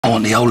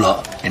want the whole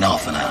lot in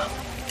half an hour.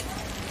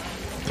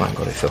 I ain't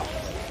got it, Phil.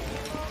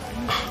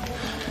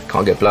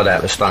 Can't get blood out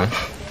of the stone.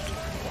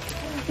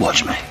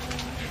 Watch me.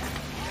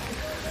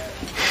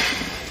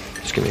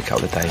 Just give me a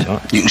couple of days, all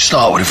right? You can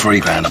start with the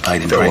 £3 grand I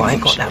paid in Phil, premiums. I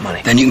ain't got that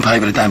money. Then you can pay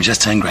for the damage. That's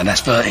 10 grand.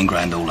 That's 13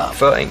 grand all up.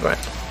 13 grand.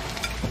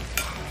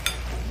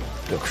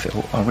 Look,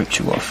 Phil, I ripped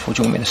you off. What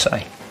do you want me to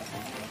say?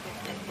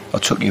 I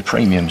took your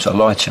premiums. I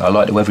lied to you. I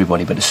lied to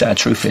everybody. But the sad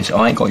truth is,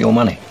 I ain't got your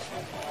money.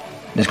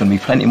 There's going to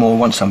be plenty more who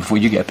want some before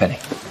you get a penny.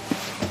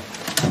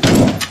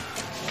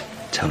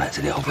 Tell that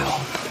to the old girl.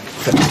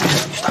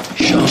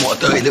 Show them what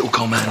a dirty little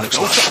con man looks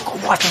like. I've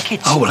got a wife and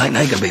kids. Oh, well, ain't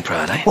they going to be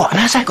proud, eh? What? And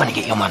how's that going to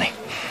get your money?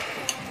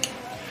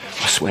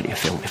 I swear to you,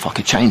 Phil, if I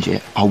could change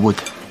it, I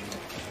would.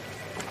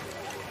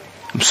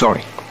 I'm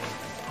sorry.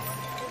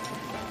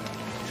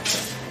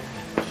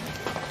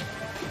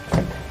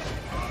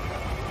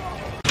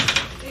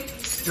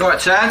 You all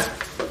right, Sam?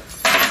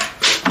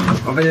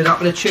 I've ended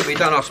up in a chippy,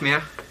 don't ask me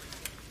how.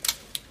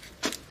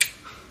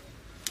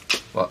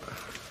 What?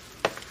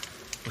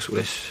 What's all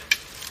this?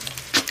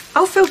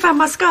 Oh, Phil found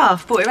my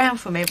scarf, brought it round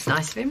for me. It was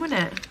nice of him,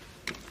 wasn't it?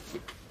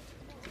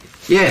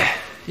 Yeah,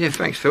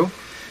 thanks, Phil.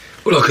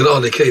 Well, I could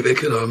hardly keep it,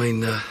 could I? I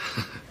mean,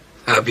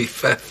 that'd be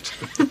theft.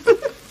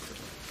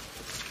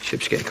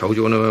 Ship's getting cold.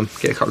 You want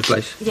to get a couple of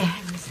places? Yeah,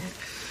 hang on a sec.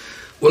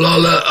 Well,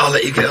 I'll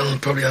let you get on. I'll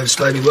probably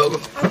overstay me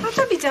welcome. Oh,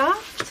 don't be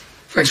daft.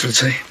 Thanks for the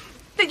tea.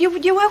 Look,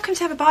 you're welcome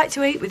to have a bite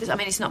to eat with us. I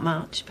mean, it's not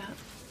much, but...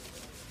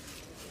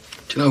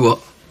 Do you know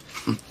what?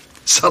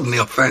 Suddenly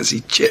I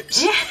fancy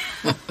chips. Yeah.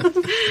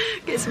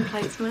 Get some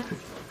plates, mate.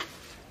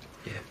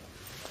 Yeah.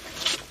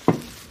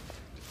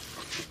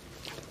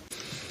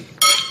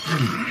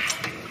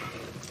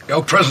 The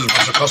old present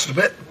must have cost a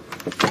bit.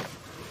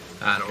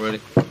 Ah, not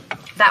really.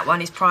 That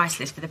one is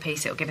priceless for the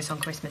piece it'll give us on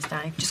Christmas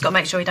Day. Just got to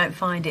make sure you don't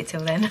find it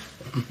till then.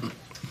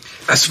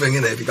 That's the thing,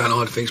 isn't it? If you don't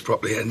hide things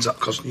properly, it ends up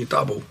costing you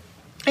double.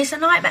 It's a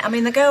nightmare. I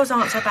mean, the girls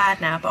aren't so bad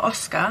now, but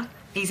Oscar,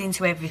 he's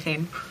into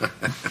everything.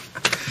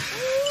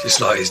 Just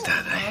like his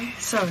dad, eh?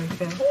 Sorry,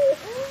 Phil.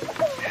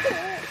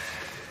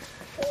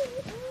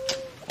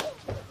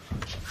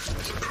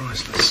 It's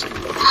priceless.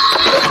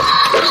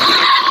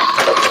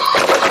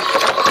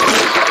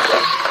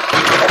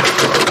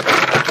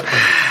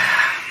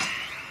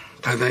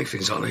 Don't make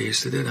things like they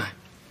used to, do they?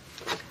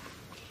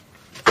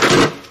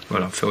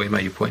 Well, I feel you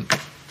made your point.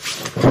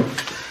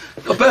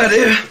 Not bad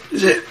here,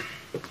 is it?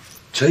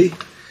 Tea,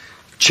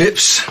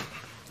 chips,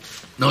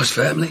 nice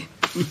family.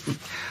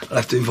 I'll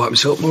have to invite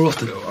myself more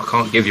often. I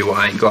can't give you what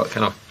I ain't got,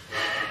 can I?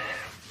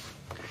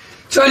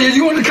 Tanya, do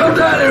you want to come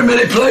down here a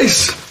minute,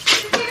 please?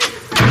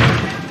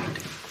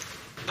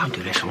 Don't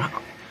do this, all right?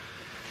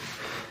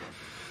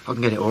 I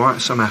can get it, all right?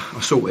 Somehow,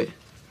 I'll sort it.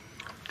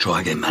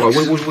 Try again, Max. Well,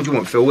 what do you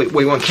want, Phil?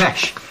 We want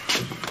cash.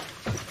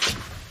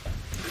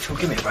 Phil,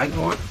 give me a break,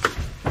 all right?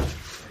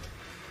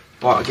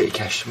 Right, I'll get you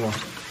cash tomorrow.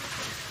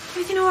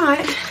 Everything all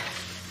right?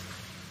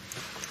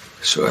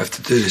 Sorry I have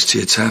to do this to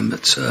you, Tam,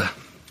 but, do you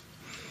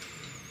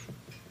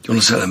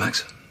want to sell it,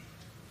 Max?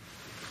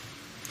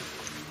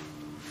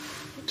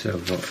 Tell you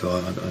what, Phil,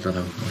 I don't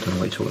know what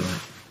you're talking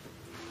about.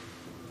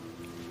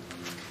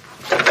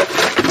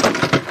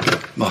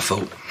 My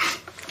fault.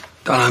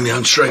 Don't owe me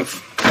own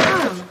strength.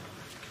 Oh.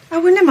 Oh,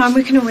 well, never mind.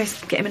 We can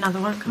always get him another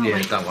one, can't we?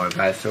 Yeah, don't worry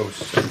about it, Phil.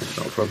 It's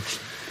not a problem.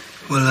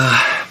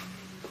 Well,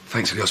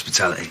 thanks for the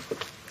hospitality.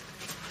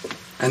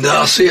 And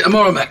I'll see you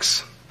tomorrow,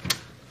 Max.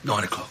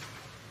 9 o'clock.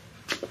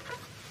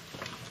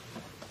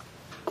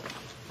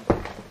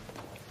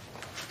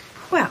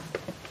 Well,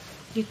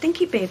 you'd think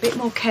he'd be a bit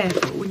more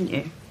careful, wouldn't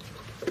you?